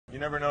You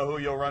never know who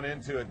you'll run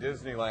into at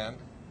Disneyland.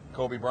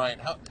 Kobe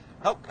Bryant.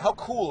 How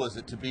cool is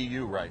it to be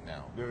you right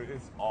now? Dude,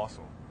 it's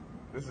awesome.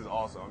 This is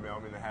awesome. I mean,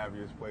 I'm in the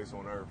happiest place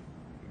on earth.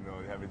 You know,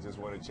 having just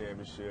won a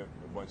championship,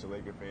 a bunch of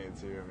Laker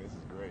fans here. I mean, this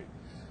is great.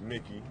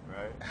 Mickey,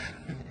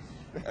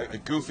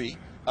 right? Goofy.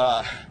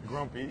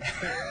 Grumpy.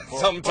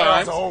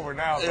 Sometimes. It's over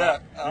now. So, yeah.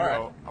 All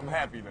right. know, I'm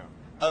happy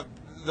now.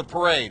 The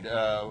parade,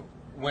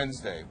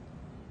 Wednesday.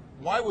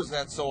 Why was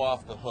that so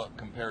off the hook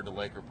compared to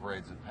Laker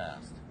parades in the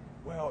past?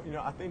 Well, you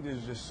know, I think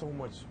there's just so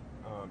much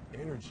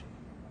energy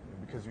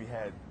because we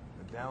had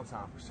a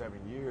downtime for 7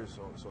 years.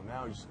 So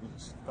now you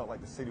just felt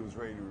like the city was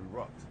ready to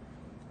erupt.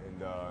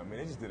 And, I mean,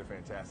 they just did a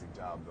fantastic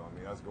job, though. I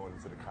mean, us going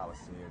into the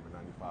Coliseum with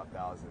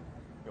 95,000,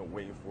 you know,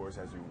 waiting for us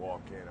as we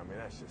walk in. I mean,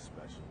 that's just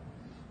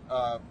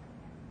special.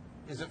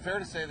 Is it fair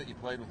to say that you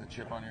played with a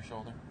chip on your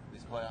shoulder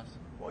these playoffs?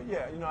 Well,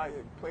 yeah, you know, I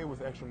played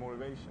with extra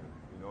motivation,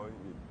 you know,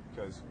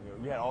 because, you know,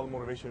 you had all the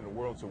motivation in the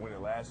world to win it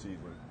last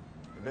season,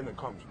 and then to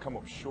come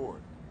up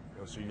short.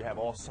 You know, so you have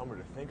all summer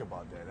to think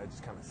about that. That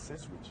just kind of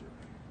sits with you.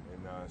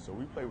 And so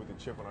we played with a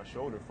chip on our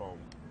shoulder from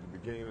the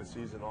beginning of the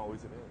season all the way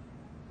to the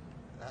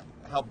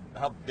end.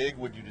 How big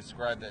would you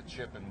describe that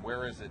chip, and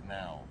where is it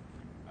now?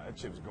 That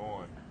chip's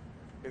gone.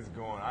 It's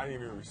gone. I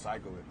didn't even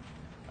recycle it.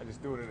 I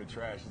just threw it in the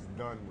trash. It's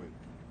done with.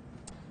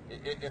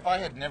 If I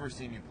had never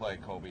seen you play,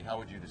 Kobe, how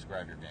would you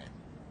describe your game?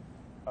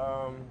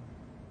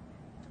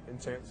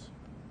 Intense,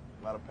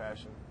 a lot of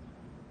passion,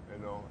 you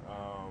know.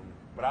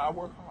 But I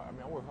work hard. I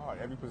mean, I work hard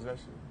every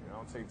possession. You know, I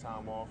don't take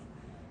time off.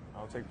 I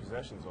don't take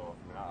possessions off.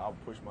 I mean, I'll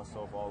push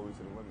myself all the way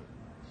to the limit.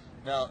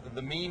 Now,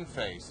 the mean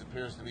face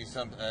appears to be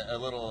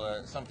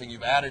something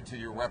you've added to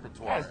your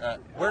repertoire.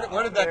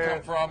 Where did that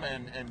come from?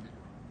 And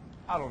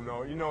I don't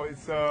know. You know, it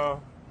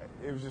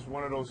was just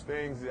one of those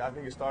things. I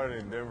think it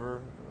started in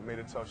Denver. I made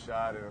a tough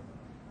shot, and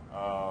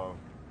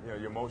you know,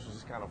 your emotions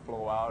just kind of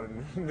flow out,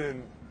 and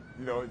then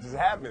you know it just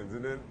happens.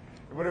 And then,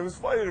 but it was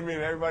funny to me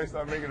that everybody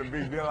started making a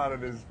big deal out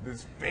of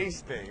this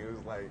face thing. It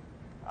was like,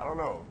 I don't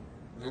know.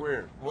 It's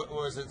weird. What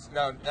was it?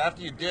 Now,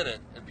 after you did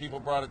it and people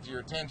brought it to your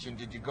attention,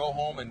 did you go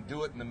home and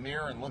do it in the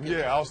mirror and look at it?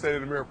 Yeah, I'll stay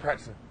in the mirror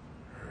practicing.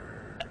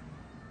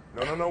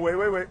 No,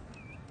 wait.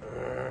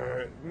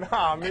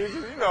 Nah, I mean, it's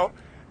just, you know,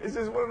 it's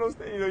just one of those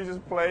things. You know, you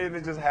just play and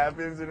it just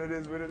happens, and it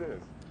is what it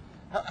is.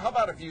 How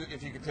about if you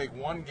could take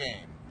one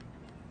game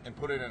and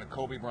put it in a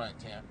Kobe Bryant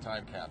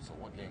time capsule?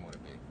 What game would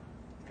it be?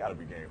 It's got to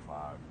be Game 5.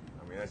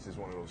 I mean, that's just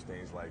one of those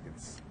things. Like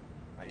it's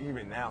like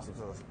even now,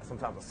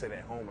 sometimes I sit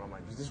at home and I'm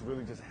like, does this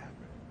really just happen?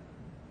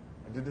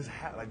 Like, did this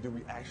happen? Like, did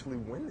we actually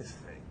win this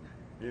thing?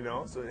 You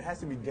know, so it has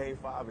to be Game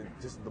 5, and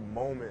just the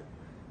moment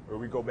where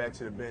we go back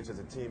to the bench as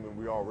a team and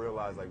we all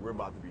realize like we're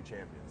about to be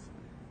champions.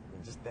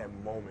 And just that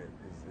moment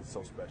is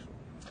so special.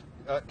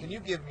 Can you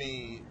give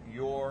me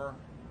your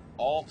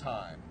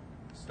all-time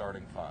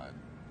starting five?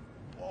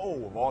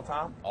 Oh, of all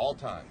time? All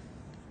time.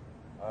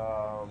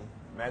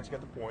 Magic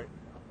at the point.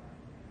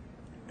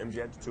 MJ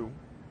at the 2.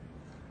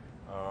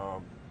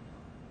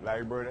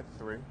 Larry Bird at the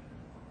 3.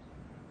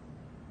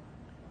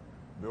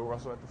 Bill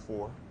Russell at the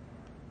 4.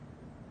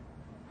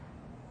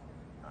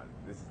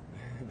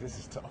 This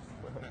is tough.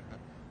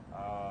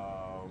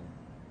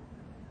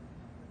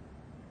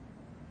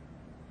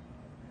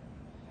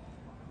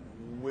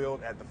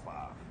 Wilt at the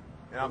 5.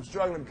 And I'm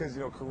struggling because,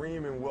 you know,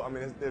 Kareem and Wilt, I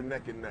mean, they're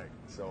neck and neck.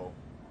 So,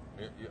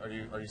 are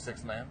you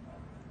sixth man?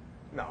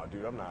 No,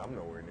 dude, I'm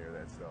nowhere near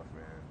that stuff,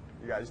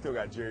 man. You still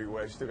got Jerry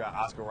West, you still got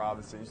Oscar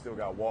Robertson, you still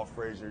got Walt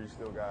Frazier, you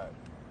still got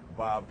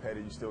Bob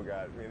Petty, you still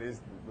got, I mean,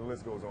 the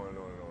list goes on and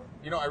on and on.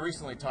 You know, I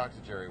recently talked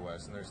to Jerry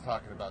West, and there's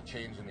talking about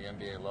changing the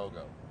NBA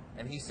logo,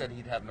 and he said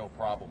he'd have no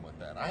problem with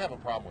that. I have a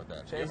problem with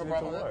that. Do you have a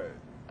problem with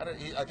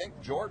that? I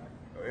think Jordan.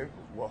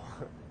 Well,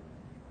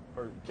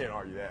 can't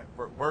argue that.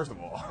 First of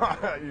all,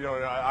 you know,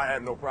 I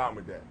had no problem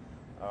with that.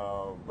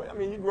 But I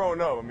mean, you're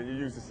growing up. I mean, you're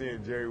used to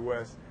seeing Jerry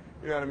West,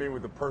 you know what I mean,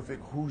 with the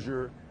perfect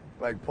Hoosier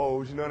like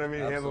pose, you know what I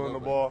mean, handling the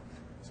ball.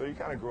 So you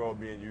kind of grow up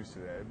being used to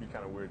that. It'd be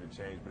kind of weird to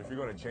change. But if you're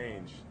going to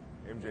change,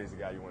 MJ's the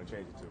guy you want to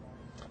change it to.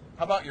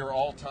 How about your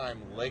all-time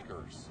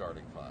Lakers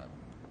starting five?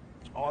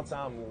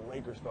 All-time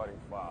Lakers starting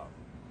five.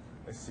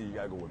 Let's see, you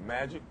got to go with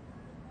Magic.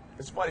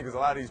 It's funny because a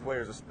lot of these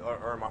players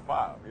are in my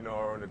 5, you know,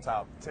 are in the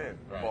top 10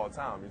 of all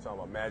time. You're talking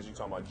about Magic, you're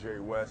talking about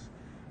Jerry West,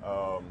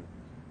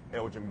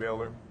 Elgin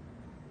Baylor,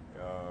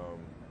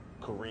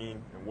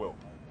 Kareem, and Wilt.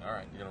 All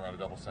right, you're going to run a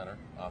double center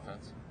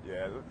offense?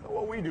 Yeah,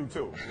 well, we do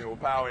too, you know,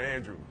 Pau and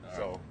Andrew.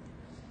 So,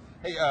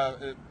 hey,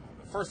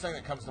 first thing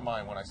that comes to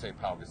mind when I say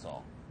Pau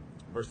Gasol?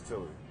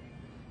 Versatility.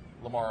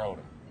 Lamar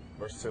Odom?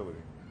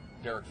 Versatility.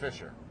 Derek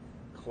Fisher?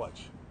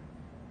 Clutch.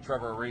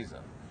 Trevor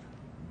Ariza?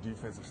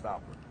 Defensive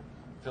stopper.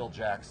 Phil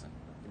Jackson?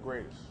 The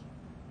greatest.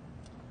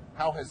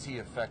 How has he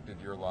affected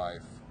your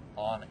life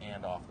on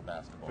and off the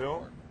basketball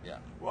court? Yeah.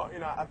 Well, you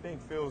know, I think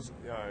Phil's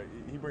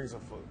he brings a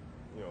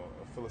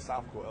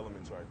philosophical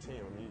element to our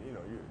team. I mean, you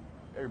know,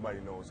 everybody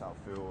knows how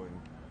Phil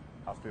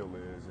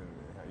is, and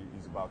how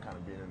he's about kind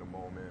of being in the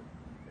moment,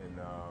 and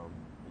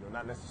you know,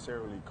 not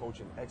necessarily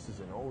coaching X's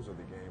and O's of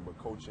the game, but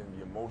coaching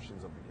the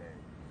emotions of the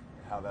game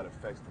and how that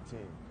affects the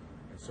team.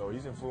 And So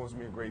he's influenced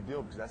me a great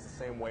deal because that's the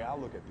same way I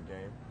look at the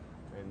game.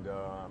 And,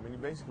 I mean, he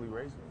basically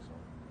raised me.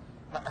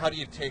 So. How do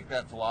you take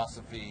that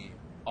philosophy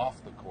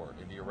off the court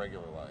into your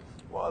regular life?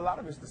 Well, a lot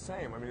of it's the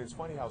same. I mean, it's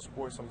funny how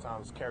sports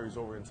sometimes carries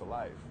over into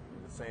life.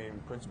 The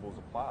same principles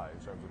apply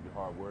in terms of your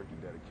hard work,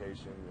 your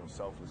dedication,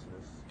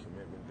 selflessness,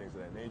 commitment, things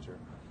of that nature.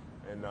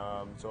 And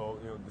so,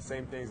 the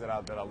same things that I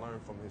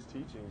learned from his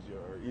teachings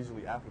are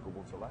easily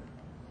applicable to life.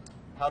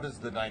 How does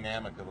the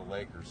dynamic of the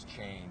Lakers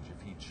change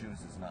if he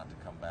chooses not to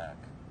come back?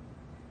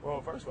 Well,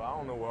 first of all, I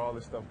don't know where all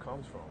this stuff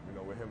comes from,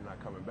 with him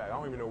not coming back. I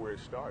don't even know where it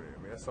started.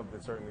 I mean, that's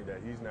something certainly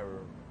that he's never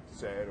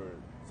said or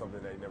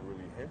something that he never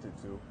really hinted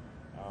to.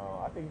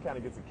 I think he kind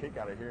of gets a kick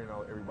out of hearing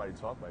everybody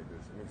talk like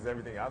this. I mean, because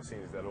everything I've seen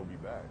is that he'll be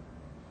back.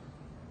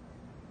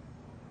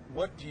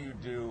 What do you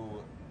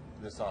do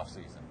this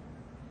offseason?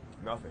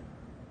 Nothing.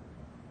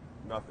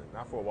 Nothing.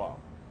 Not for a while.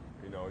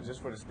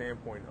 Just for the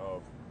standpoint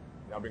of,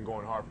 I've been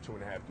going hard for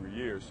 2.5, 3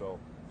 years, so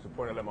it's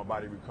important to let my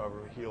body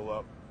recover, heal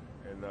up,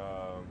 and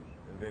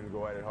then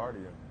go at it hard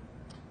again.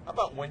 How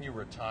about when you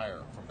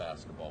retire from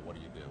basketball, what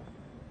do you do?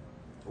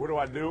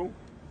 What do?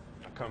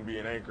 I come be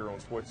an anchor on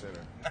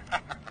SportsCenter.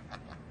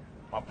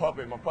 My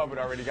puppet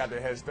already got the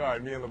head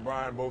start. Me and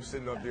LeBron both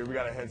sitting up there. We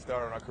got a head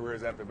start on our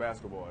careers after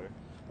basketball.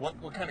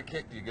 What kind of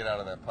kick do you get out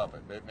of that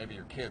puppet? Maybe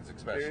your kids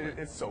especially.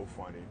 It's so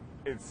funny.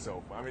 It's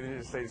so funny. I mean, they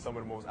just say some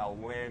of the most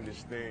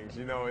outlandish things.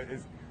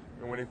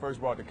 And when they first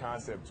brought the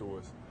concept to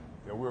us,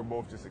 we were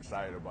both just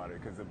excited about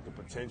it because the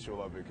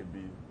potential of it could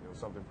be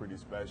something pretty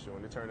special,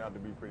 and it turned out to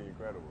be pretty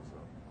incredible.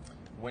 So,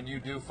 when you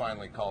do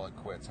finally call it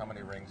quits, how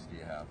many rings do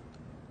you have?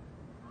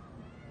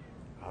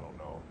 I don't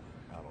know.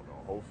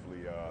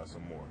 Hopefully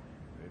some more.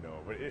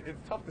 But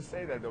it's tough to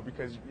say that though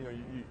because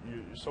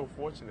you're so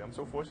fortunate. I'm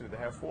so fortunate to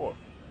have 4.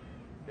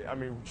 I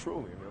mean,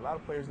 truly. A lot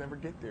of players never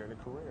get there in a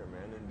career,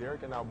 man. And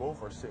Derek and I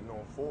both are sitting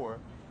on 4,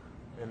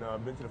 and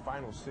been to the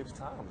finals 6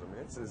 times. I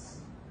mean, it's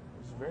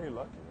very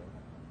lucky, man.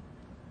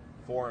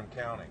 4 and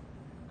counting.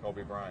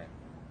 Kobe Bryant.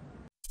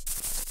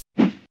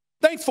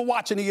 Thanks for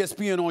watching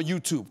ESPN on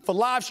YouTube. For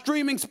live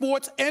streaming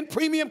sports and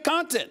premium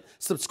content,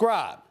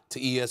 subscribe to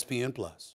ESPN+.